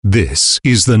This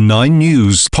is the 9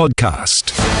 News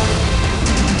podcast.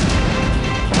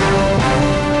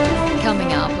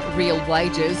 Coming up, real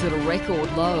wages at a record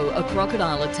low, a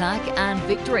crocodile attack and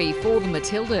victory for the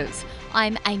Matildas.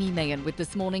 I'm Amy Meehan with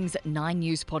this morning's 9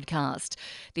 News podcast.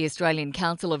 The Australian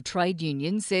Council of Trade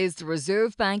Unions says the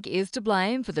Reserve Bank is to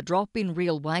blame for the drop in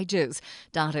real wages.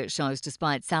 Data shows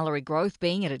despite salary growth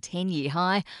being at a 10-year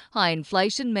high, high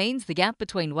inflation means the gap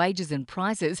between wages and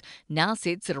prices now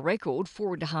sits at a record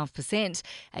 4.5%.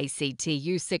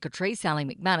 ACTU Secretary Sally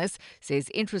McManus says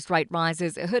interest rate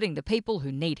rises are hurting the people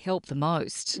who need help the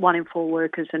most. 1 in 4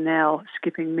 workers are now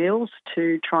skipping meals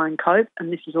to try and cope,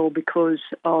 and this is all because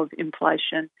of inflation.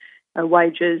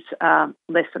 Wages are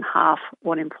less than half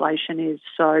what inflation is.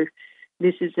 So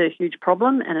this is a huge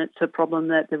problem, and it's a problem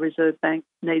that the Reserve Bank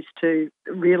needs to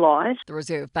realise. The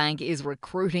Reserve Bank is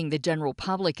recruiting the general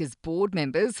public as board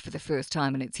members for the first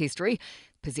time in its history.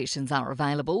 Positions are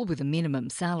available with a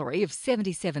minimum salary of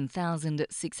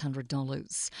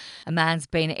 $77,600. A man's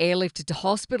been airlifted to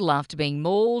hospital after being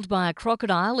mauled by a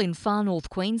crocodile in far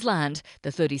north Queensland. The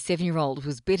 37-year-old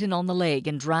was bitten on the leg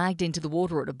and dragged into the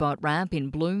water at a boat ramp in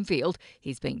Bloomfield.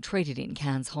 He's being treated in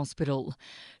Cairns Hospital.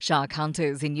 Shark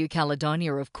hunters in New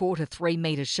Caledonia have caught a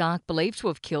 3-metre shark believed to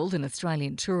have killed an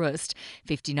Australian tourist.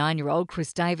 59-year-old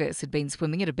Chris Davis had been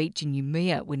swimming at a beach in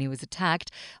Noumea when he was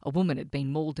attacked. A woman had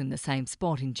been mauled in the same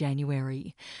spot in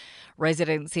January.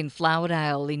 Residents in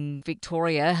Flowerdale in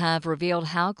Victoria have revealed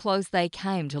how close they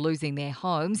came to losing their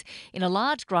homes in a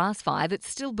large grass fire that's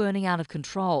still burning out of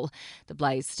control. The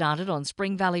blaze started on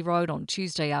Spring Valley Road on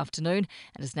Tuesday afternoon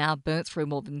and has now burnt through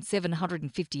more than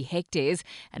 750 hectares.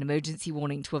 An emergency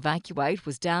warning to evacuate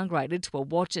was downgraded to a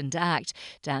watch and act.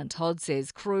 Dan Todd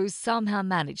says crews somehow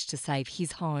managed to save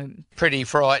his home. Pretty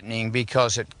frightening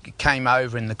because it came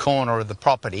over in the corner of the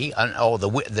property, or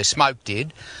the smoke did.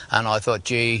 And I thought,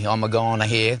 gee, I'm a goner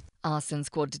here. Arson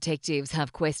squad detectives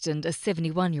have questioned a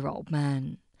 71-year-old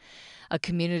man. A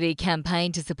community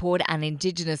campaign to support an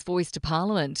Indigenous voice to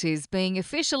Parliament is being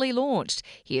officially launched.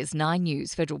 Here's 9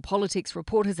 News federal politics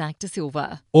reporter Zach De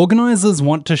Silva. Organisers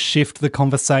want to shift the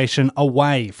conversation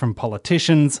away from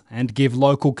politicians and give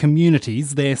local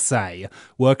communities their say.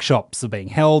 Workshops are being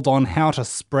held on how to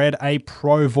spread a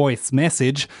pro-voice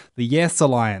message. The Yes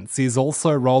Alliance is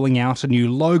also rolling out a new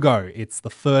logo. It's the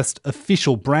first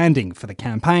official branding for the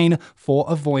campaign for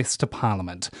a voice to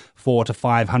Parliament. 400 to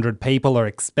 500 people are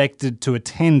expected to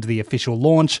attend the official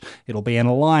launch. It'll be an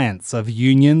alliance of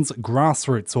unions,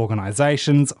 grassroots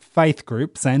organisations, faith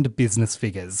groups and business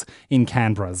figures. In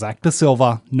Canberra, Zach De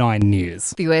Silva, 9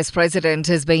 News. The US President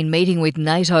has been meeting with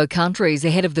NATO countries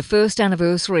ahead of the first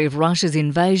anniversary of Russia's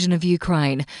invasion of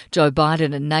Ukraine. Joe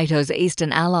Biden and NATO's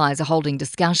eastern allies are holding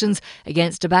discussions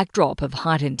against a backdrop of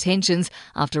heightened tensions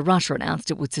after Russia announced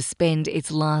it would suspend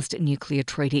its last nuclear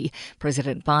treaty.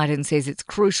 President Biden says it's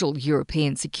crucial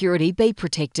European security be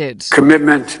protected.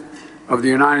 Commitment of the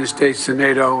United States to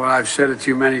NATO, I've said it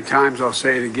to you many times, I'll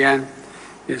say it again,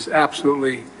 is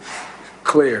absolutely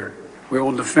clear. We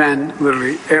will defend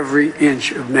literally every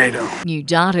inch of NATO. New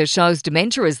data shows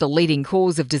dementia is the leading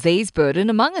cause of disease burden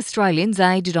among Australians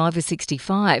aged over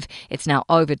 65. It's now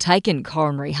overtaken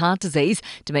coronary heart disease.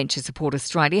 Dementia Support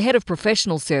Australia Head of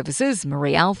Professional Services,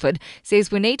 Marie Alford,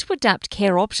 says we need to adapt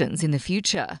care options in the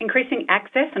future. Increasing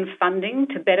access and funding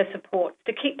to better support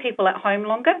to keep people at home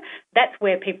longer, that's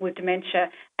where people with dementia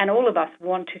and all of us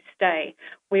want to stay.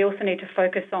 We also need to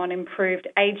focus on improved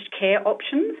aged care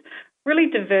options, really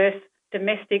diverse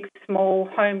domestic, small,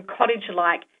 home,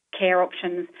 cottage-like care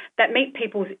options that meet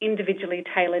people's individually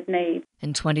tailored needs.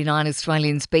 And 29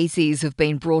 Australian species have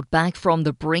been brought back from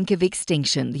the brink of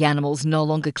extinction. The animals no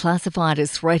longer classified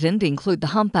as threatened include the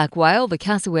humpback whale, the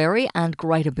cassowary and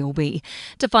greater bilby.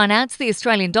 To finance the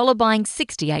Australian dollar buying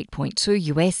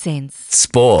 68.2 US cents.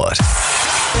 Sport.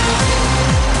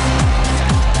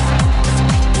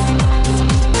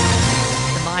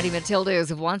 Mighty Matildas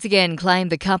have once again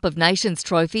claimed the Cup of Nations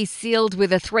trophy, sealed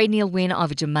with a 3-0 win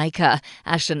over Jamaica.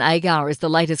 Ashton Agar is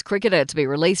the latest cricketer to be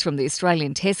released from the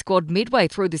Australian Test squad midway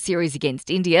through the series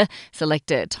against India.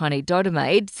 Selector Tony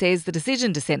Dodemaide says the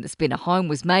decision to send the spinner home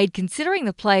was made considering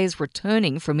the players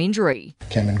returning from injury.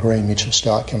 Cameron Green, Mitchell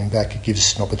Stark coming back, it gives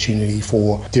us an opportunity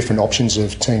for different options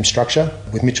of team structure.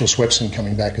 With Mitchell Swepson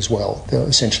coming back as well, they'll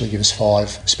essentially give us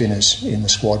 5 spinners in the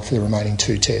squad for the remaining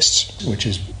 2 tests, which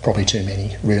is probably too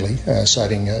many, really,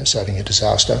 saving a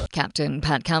disaster. Captain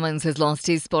Pat Cummins has lost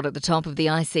his spot at the top of the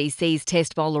ICC's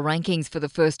Test bowler rankings for the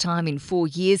first time in 4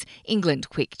 years. England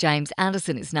quick James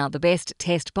Anderson is now the best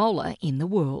Test bowler in the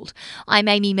world. I'm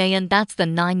Amy Meehan. That's the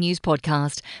 9 News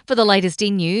podcast. For the latest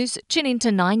in news, tune in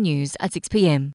to 9 News at 6 p.m.